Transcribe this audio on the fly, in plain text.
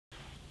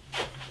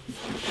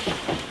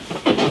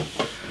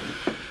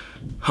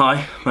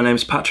Hi, my name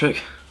is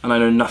Patrick and I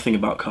know nothing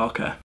about car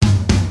care.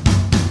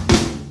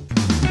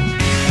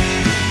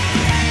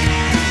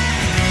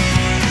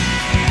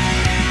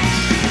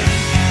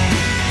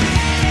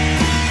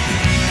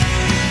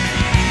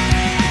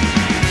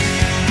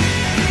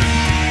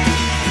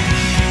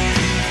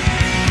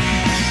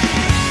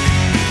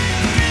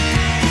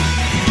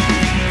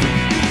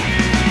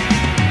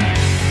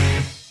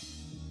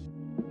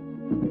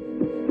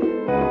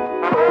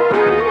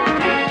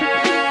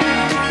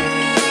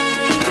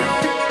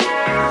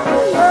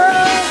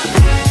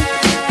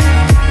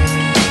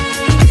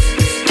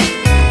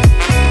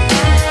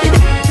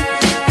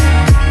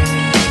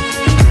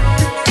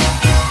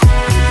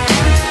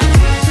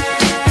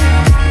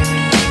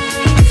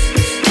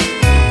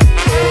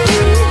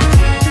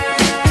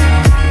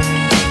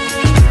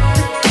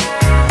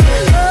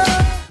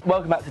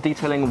 Welcome back to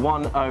Detailing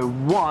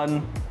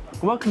 101.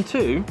 Welcome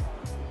to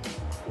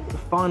the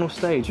final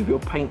stage of your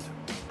paint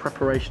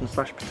preparation /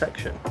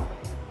 protection.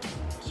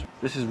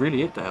 This is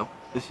really it, Dale.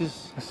 This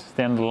is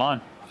the end of the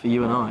line. For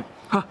you and I.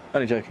 Ha,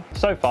 only joking.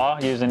 So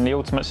far, using the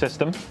Ultimate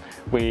system,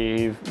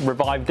 we've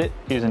revived it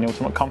using the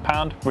Ultimate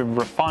compound, we've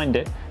refined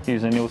it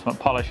using the Ultimate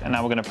polish, and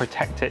now we're going to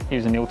protect it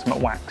using the Ultimate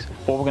wax.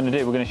 What we're going to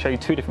do, we're going to show you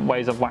two different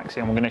ways of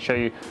waxing. We're going to show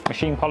you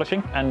machine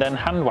polishing and then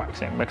hand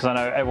waxing, because I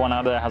know everyone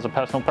out there has a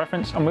personal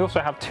preference, and we also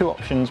have two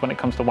options when it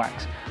comes to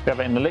wax. We have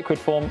it in the liquid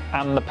form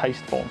and the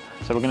paste form.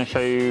 So we're going to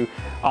show you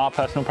our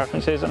personal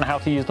preferences and how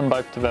to use them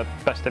both to their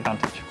best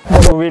advantage.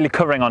 What we're really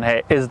covering on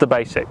here is the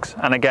basics.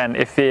 And again,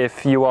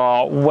 if you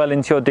are well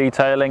into your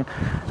detailing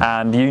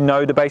and you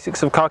know the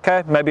basics of car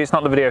care, maybe it's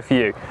not the video for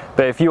you.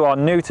 But if you are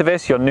new to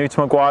this, you're new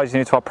to Meguiar's, you're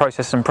new to our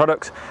processes and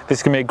products, this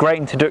is going to be a great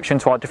introduction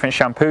to our different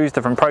shampoos,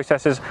 different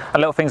processes, and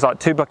little things like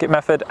 2-bucket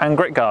method and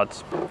grit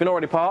guards. If you're not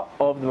already part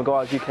of the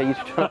Meguiar's UK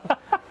YouTube channel,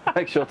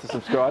 make sure to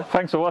subscribe.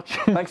 Thanks for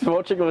watching. Thanks for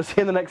watching. We'll see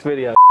you in the next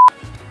video.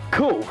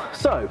 Cool.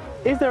 So,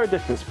 is there a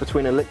difference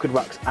between a liquid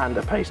wax and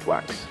a paste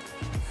wax?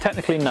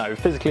 Technically no.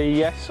 Physically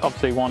yes,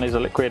 obviously one is a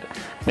liquid,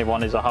 the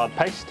one is a hard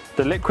paste.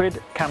 The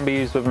liquid can be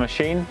used with a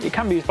machine, it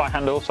can be used by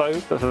hand also,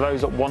 but for those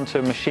that want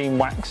to machine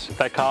wax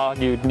their car,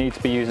 you'd need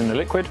to be using the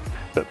liquid.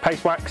 But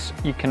paste wax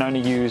you can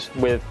only use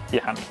with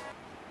your hand.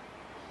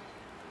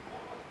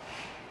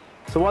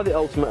 So why the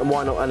Ultimate and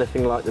why not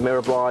anything like the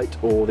Mirror Bright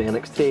or the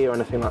NXT or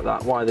anything like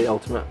that? Why the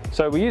Ultimate?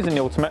 So we're using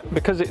the Ultimate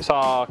because it's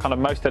our kind of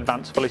most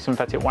advanced fully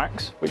synthetic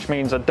wax, which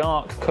means a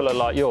dark colour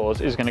like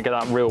yours is going to get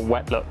that real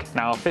wet look.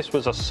 Now if this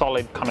was a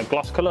solid kind of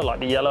gloss colour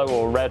like the yellow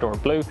or red or a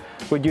blue,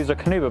 we'd use a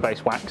Canuba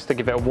based wax to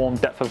give it a warm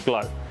depth of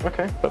glow.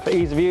 Okay. But for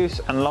ease of use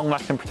and long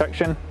lasting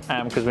protection,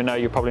 because we know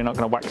you're probably not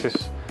going to wax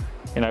this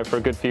for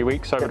a good few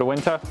weeks over the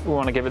winter, we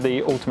want to give it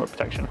the ultimate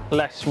protection.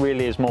 Less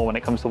really is more when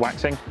it comes to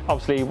waxing.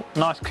 Obviously,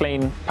 nice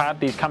clean pad.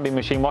 These can be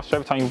machine washed.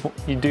 Every time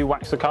you do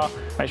wax the car,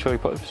 make sure you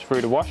put this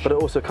through the wash. But it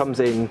also comes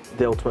in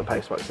the ultimate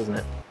paste wax, doesn't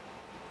it?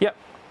 Yep.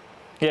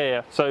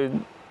 Yeah. So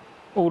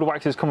all the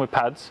waxes come with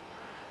pads,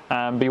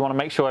 but you want to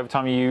make sure every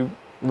time you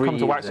come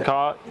to wax the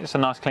car, it's a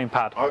nice clean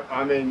pad.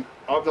 I mean,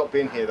 I've not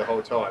been here the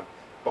whole time,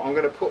 but I'm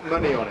going to put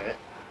money on it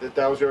that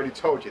Dale's already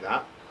told you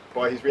that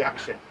by his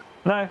reaction.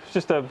 No, it's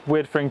just a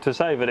weird thing to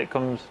say, but it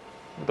comes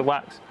with the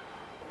wax.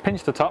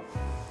 Pinch the top,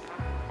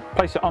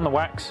 place it on the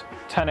wax,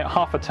 turn it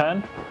half a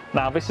turn.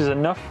 Now this is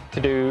enough to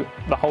do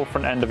the whole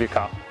front end of your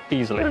car,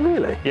 easily. Oh,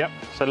 really? Yep,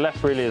 so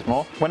less really is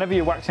more. Whenever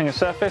you're waxing a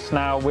surface,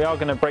 now we are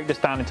going to break this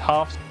down into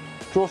halves.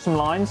 Draw some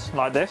lines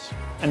like this,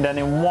 and then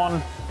in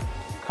one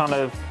kind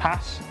of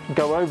pass,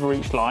 go over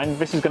each line.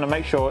 This is going to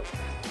make sure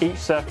each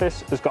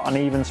surface has got an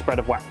even spread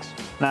of wax.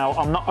 Now,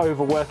 I'm not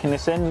overworking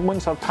this in.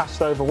 Once I've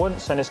passed over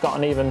once and it's got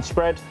an even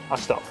spread, I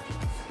stop.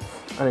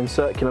 And in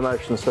circular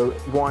motion, so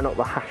why not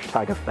the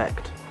hashtag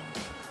effect?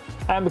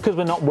 Because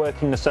we're not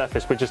working the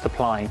surface, we're just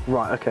applying.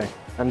 Right, okay.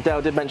 And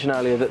Dale did mention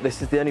earlier that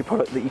this is the only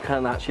product that you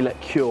can actually let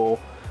cure,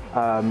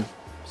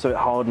 so it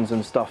hardens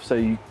and stuff, so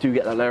you do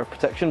get that layer of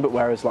protection, but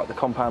whereas like the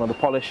compound or the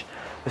polish,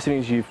 as soon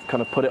as you've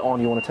kind of put it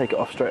on, you want to take it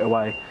off straight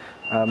away.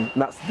 And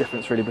that's the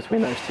difference really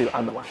between those two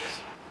and the wax.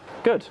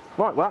 Good.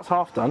 Right, well that's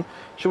half done.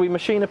 Should we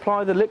machine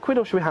apply the liquid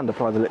or should we hand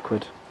apply the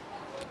liquid?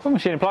 We've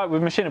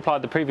machine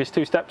applied the previous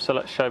two steps, so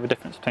let's show the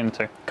difference between the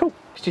two. Cool.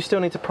 Do you still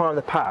need to prime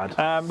the pad?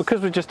 Because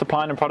we're just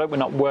applying a product, we're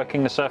not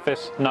working the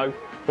surface. No,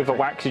 with a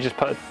wax you just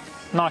put a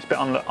nice bit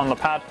on the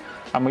pad,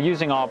 and we're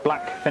using our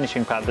black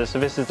finishing pad. So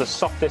this is the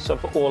softest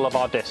of all of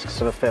our discs.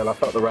 So I feel I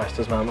felt the rest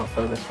as well, not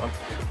for this one.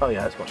 Oh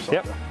yeah, it's much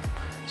softer. Yep.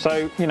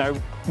 So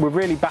we're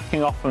really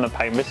backing off from the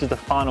paint. This is the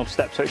final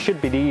step, so it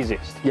should be the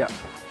easiest. Yeah.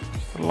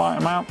 Just light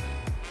them out,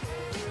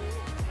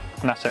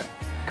 and that's it.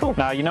 Cool.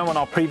 Now, on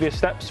our previous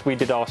steps, we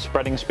did our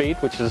spreading speed,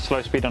 which is a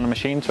slow speed on a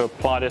machine to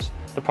apply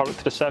the product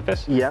to the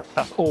surface. Yeah.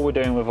 That's all we're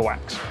doing with a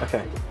wax.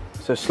 Okay,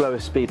 so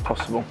slowest speed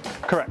possible.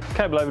 Correct.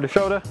 Cable over the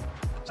shoulder,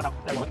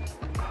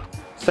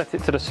 set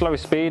it to the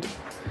slowest speed,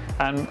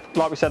 and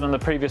like we said on the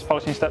previous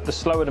polishing step, the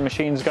slower the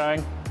machine's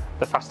going,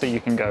 the faster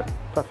you can go.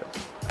 Perfect.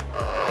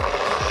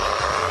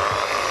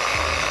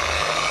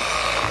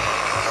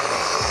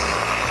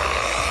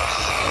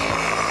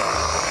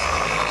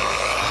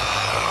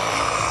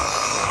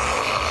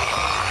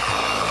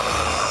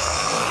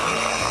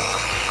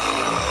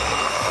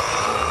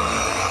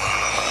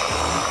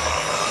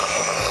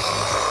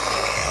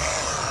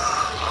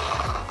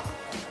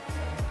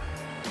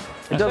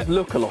 It does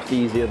look a lot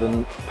easier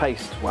than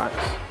paste wax.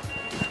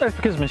 It's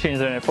because the machine's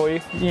doing it for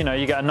you. You know,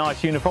 you get a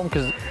nice uniform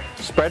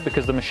spread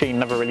because the machine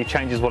never really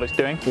changes what it's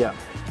doing. Yeah.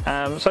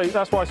 So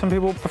that's why some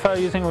people prefer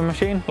using a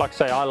machine. Like I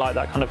say, I like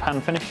that kind of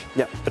hand finish.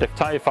 Yeah. But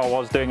if I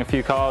was doing a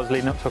few cars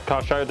leading up to a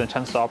car show, then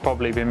chances are I'll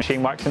probably be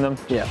machine waxing them.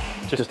 Yeah.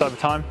 Just over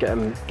time. Get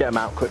them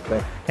out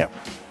quickly. Yep.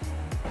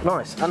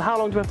 Nice. And how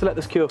long do we have to let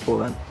this cure for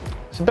then?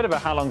 It's a bit of a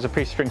how long's a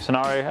piece of string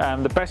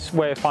scenario. The best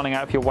way of finding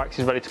out if your wax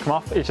is ready to come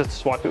off is just to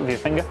swipe it with your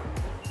finger.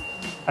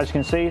 As you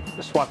can see,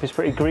 the swipe is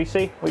pretty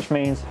greasy, which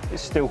means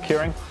it's still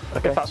curing.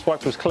 Okay. If that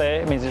swipe was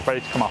clear, it means it's ready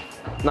to come off.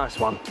 Nice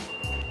one.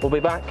 We'll be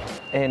back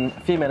in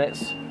a few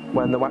minutes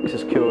when the wax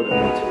is cured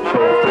and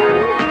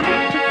show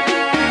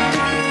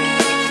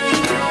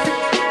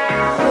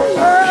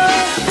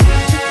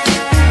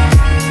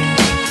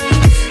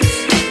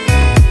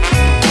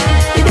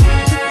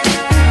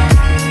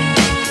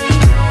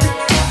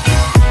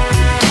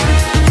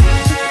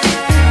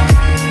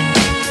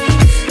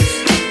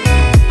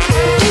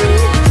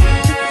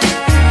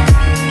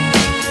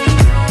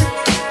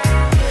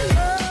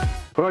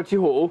Right,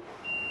 you all.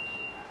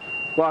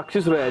 Wax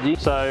is ready.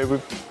 So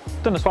we've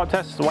done a swipe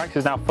test, the wax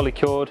is now fully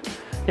cured.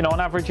 You know, on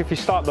average, if you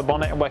start the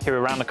bonnet and work your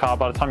way around the car,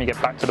 by the time you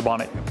get back to the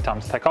bonnet, it'll be time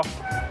to take off.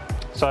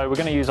 So we're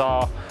going to use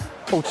our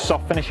ultra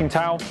soft finishing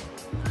towel.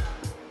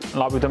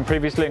 Like we've done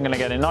previously, I'm going to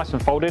get it nice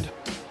and folded.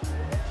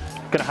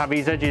 Going to have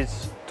these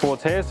edges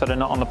towards here so they're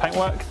not on the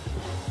paintwork.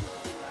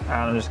 And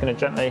I'm just going to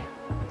gently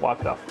wipe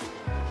it off.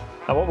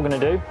 Now what we're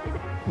going to do,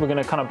 we're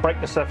going to kind of break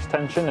the surface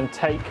tension and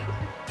take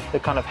the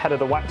kind of head of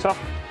the wax off.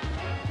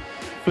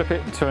 Flip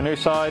it to a new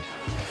side,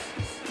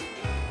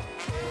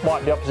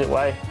 wipe the opposite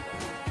way,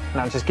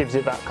 now it just gives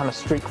it that kind of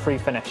streak-free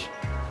finish.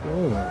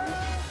 Ooh,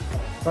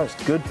 that's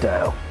good,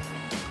 Dale.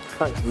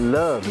 That's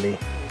lovely.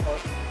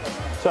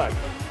 So,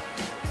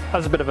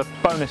 as a bit of a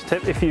bonus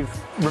tip, if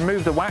you've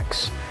removed the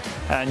wax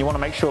and you want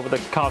to make sure that the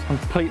car's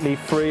completely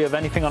free of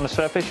anything on the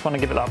surface, you want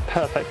to give it that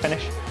perfect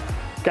finish,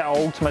 get our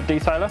ultimate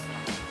detailer,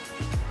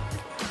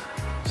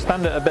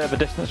 stand at a bit of a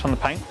distance from the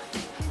paint,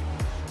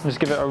 and just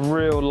give it a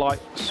real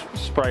light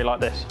spray like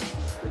this.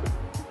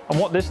 And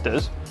what this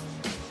does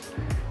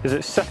is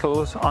it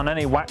settles on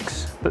any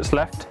wax that's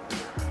left.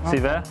 See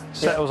there?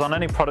 Settles on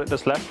any product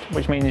that's left,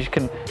 which means you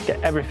can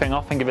get everything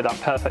off and give it that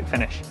perfect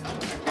finish.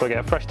 So we get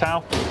a fresh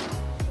towel,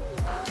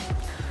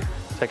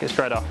 take it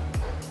straight off.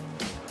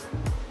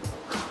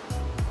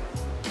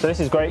 So this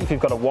is great if you've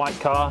got a white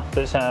car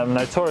that's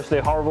notoriously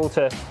horrible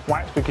to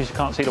wax because you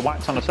can't see the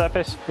wax on the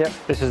surface. Yep.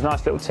 This is a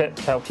nice little tip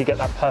to help you get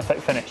that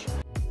perfect finish.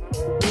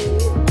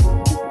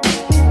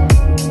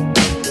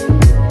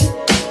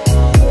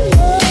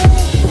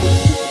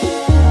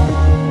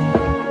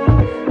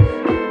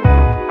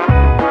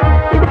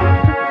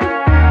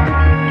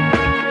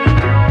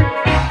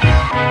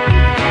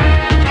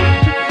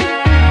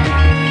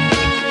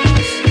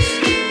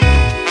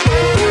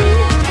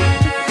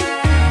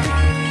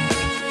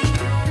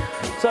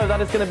 So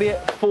that is going to be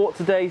it for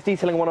today's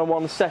Detailing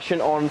 101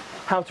 session on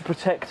how to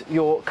protect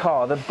your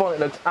car. The bonnet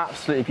looks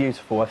absolutely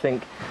beautiful. I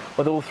think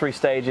with all three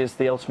stages,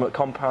 the ultimate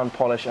compound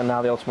polish and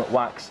now the ultimate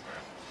wax,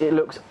 it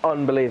looks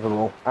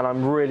unbelievable, and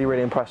I'm really,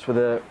 really impressed with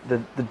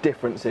the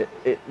difference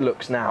it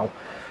looks now.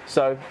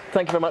 So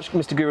thank you very much,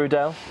 Mr. Guru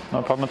Dale.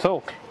 No problem at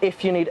all.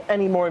 If you need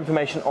any more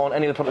information on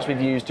any of the products we've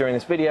used during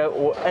this video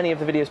or any of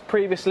the videos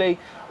previously,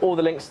 all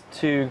the links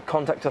to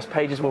contact us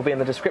pages will be in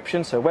the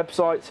description, so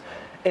websites,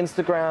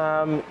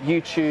 Instagram,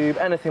 YouTube,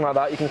 anything like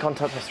that, you can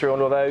contact us through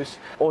all of those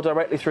or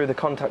directly through the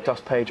contact us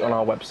page on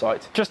our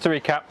website. Just to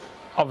recap,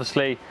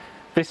 obviously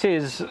this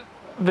is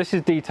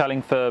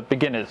detailing for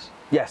beginners.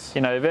 Yes.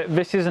 You know,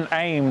 this isn't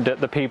aimed at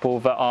the people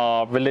that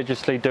are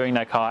religiously doing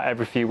their car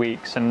every few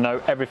weeks and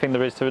know everything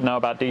there is to know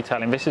about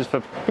detailing. This is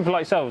for people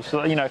like yourselves,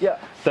 you know,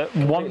 that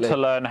want to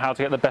learn how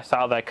to get the best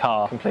out of their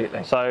car.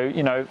 Completely. So,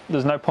 you know,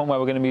 there's no point where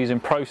we're going to be using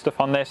pro stuff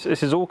on this.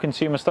 This is all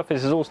consumer stuff.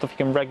 This is all stuff you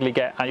can regularly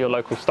get at your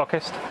local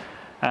stockist.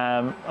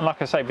 And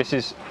like I say, this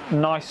is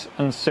nice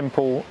and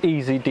simple,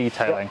 easy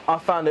detailing.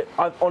 Yeah,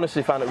 I've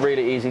honestly found it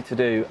really easy to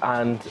do,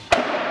 and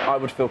I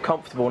would feel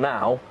comfortable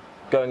now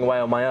going away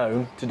on my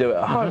own to do it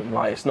at home.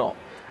 Like, it's not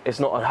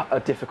a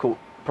difficult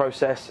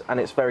process, and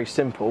it's very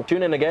simple.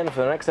 Tune in again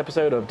for the next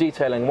episode of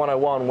Detailing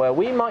 101, where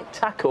we might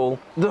tackle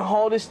the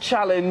hardest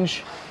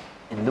challenge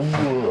in the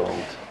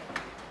world.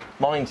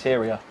 My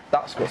interior.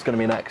 That's what's going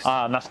to be next.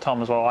 Ah, and that's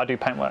Tom as well. I do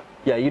paintwork.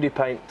 Yeah, you do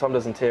paint, Tom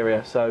does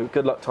interior, so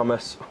good luck,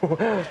 Thomas,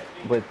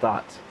 with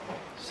that.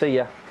 See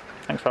ya.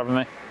 Thanks for having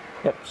me.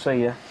 Yep,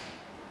 see ya.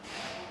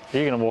 Are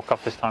you going to walk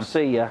off this time?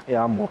 See ya.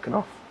 Yeah, I'm walking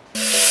off.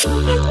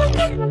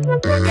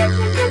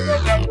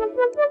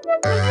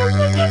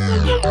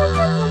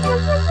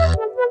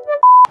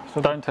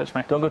 So don't touch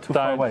me. Don't go too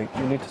far away.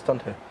 You need to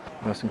stand here.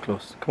 Nice and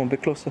close. Come on, a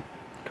bit closer.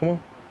 Come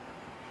on.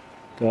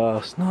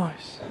 That's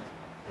nice.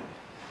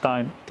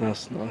 Don't.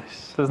 That's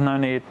nice. There's no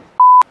need.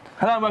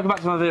 Hello and welcome back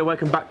to another video.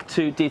 Welcome back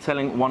to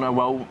Detailing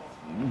 101.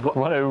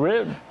 What a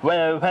rip.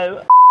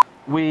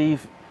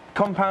 We've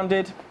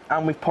compounded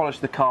and we've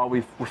polished the car.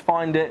 We've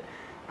refined it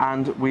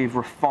and we've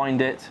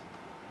refined it.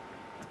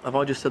 Have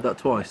I just said that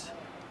twice?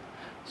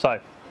 So.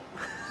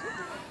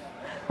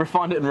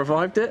 Refined it and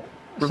revived it?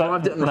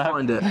 Revived it and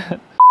refined it.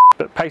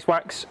 But paste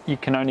wax you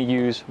can only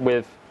use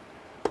with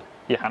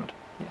your hand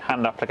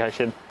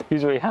application.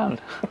 Use with your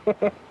hand.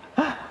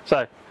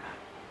 So,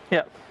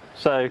 yeah.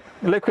 So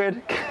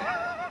liquid.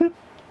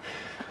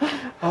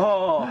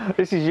 Oh,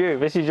 this is you.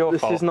 This is your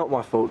fault. This is not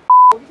my fault.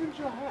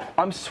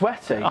 I'm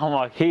sweating. Oh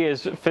my! He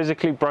is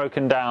physically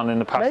broken down in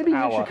the past hour. Maybe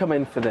you should come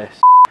in for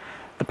this.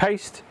 The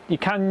paste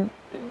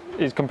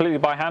is completely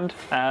by hand.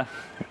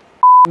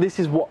 This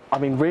is what I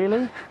mean.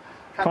 Really?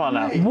 Come on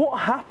now. What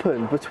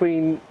happened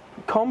between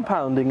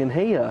compounding and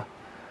here?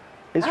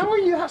 How are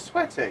you that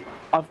sweaty?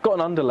 I've got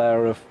an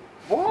underlayer of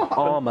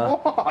armour.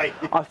 Why?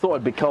 I thought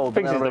it'd be cold,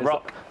 but Thinks he's the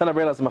Rock. then I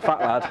realised I'm a fat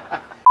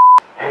lad.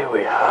 Here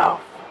we have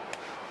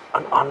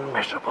an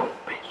unmissable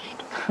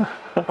beast.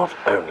 Not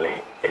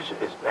only is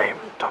his name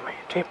Tommy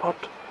Teapot,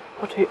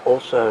 but he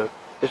also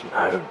is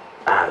known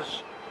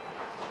as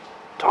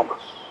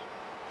Thomas.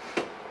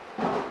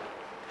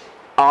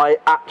 I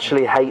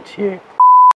actually hate you.